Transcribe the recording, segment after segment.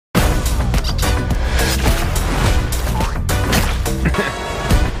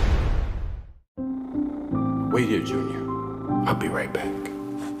here, Junior. I'll be right back.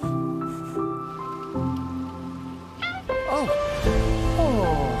 Oh.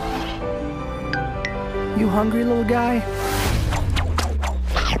 You hungry, little guy?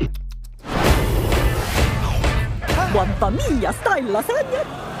 Mamma mia, style lasagna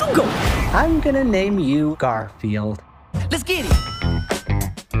to go. I'm gonna name you Garfield. Let's get it.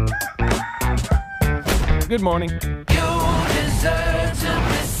 Good morning. You deserve to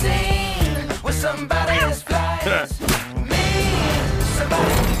be seen with somebody as fly as me.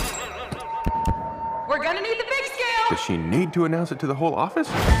 Somebody. We're gonna need the big scale. Does she need to announce it to the whole office?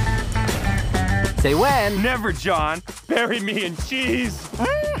 Say when. Never, John. Bury me in cheese.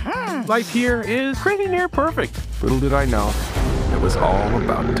 Life here is pretty near perfect. Little did I know, it was all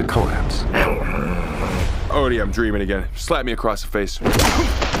about to collapse. Odie, I'm dreaming again. Slap me across the face.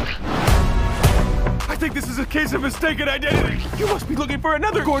 I think this is a case of mistaken identity. You must be looking for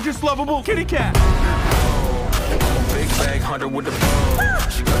another gorgeous, lovable kitty cat. Big bag hunter with the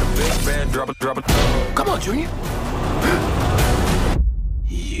bone. She got a big bad drop it. Come on, Junior.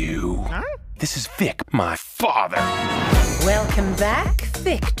 You. Huh? This is Vic, my father. Welcome back,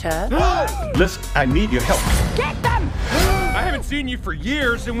 Victor. Listen, I need your help. Get them! I haven't seen you for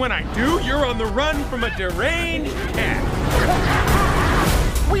years, and when I do, you're on the run from a deranged cat.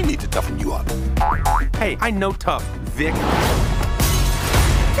 We need to toughen you up. Hey, I know tough, Vic.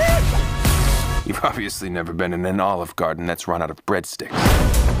 You've obviously never been in an Olive Garden that's run out of breadsticks.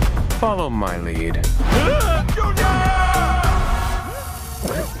 Follow my lead.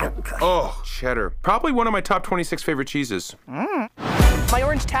 Oh, cheddar. Probably one of my top 26 favorite cheeses. My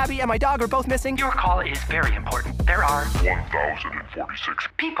orange tabby and my dog are both missing. Your call is very important. There are 1,046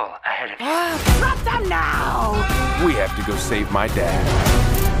 people ahead of you. Drop them now! We have to go save my dad.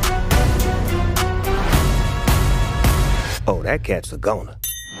 Oh, that cat's a goner.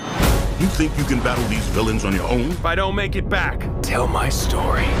 You think you can battle these villains on your own? If I don't make it back, tell my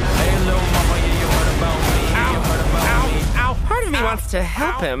story. Hey, little mama, yeah, you heard about me. Ow, You heard about ow, me. ow. Part of me wants to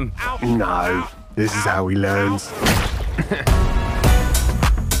help him. No, this is how he learns.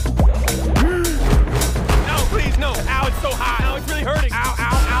 No, please, no. Ow, it's so hot. Ow, it's really hurting. Ow,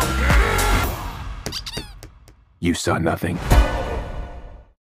 ow, ow. You saw nothing.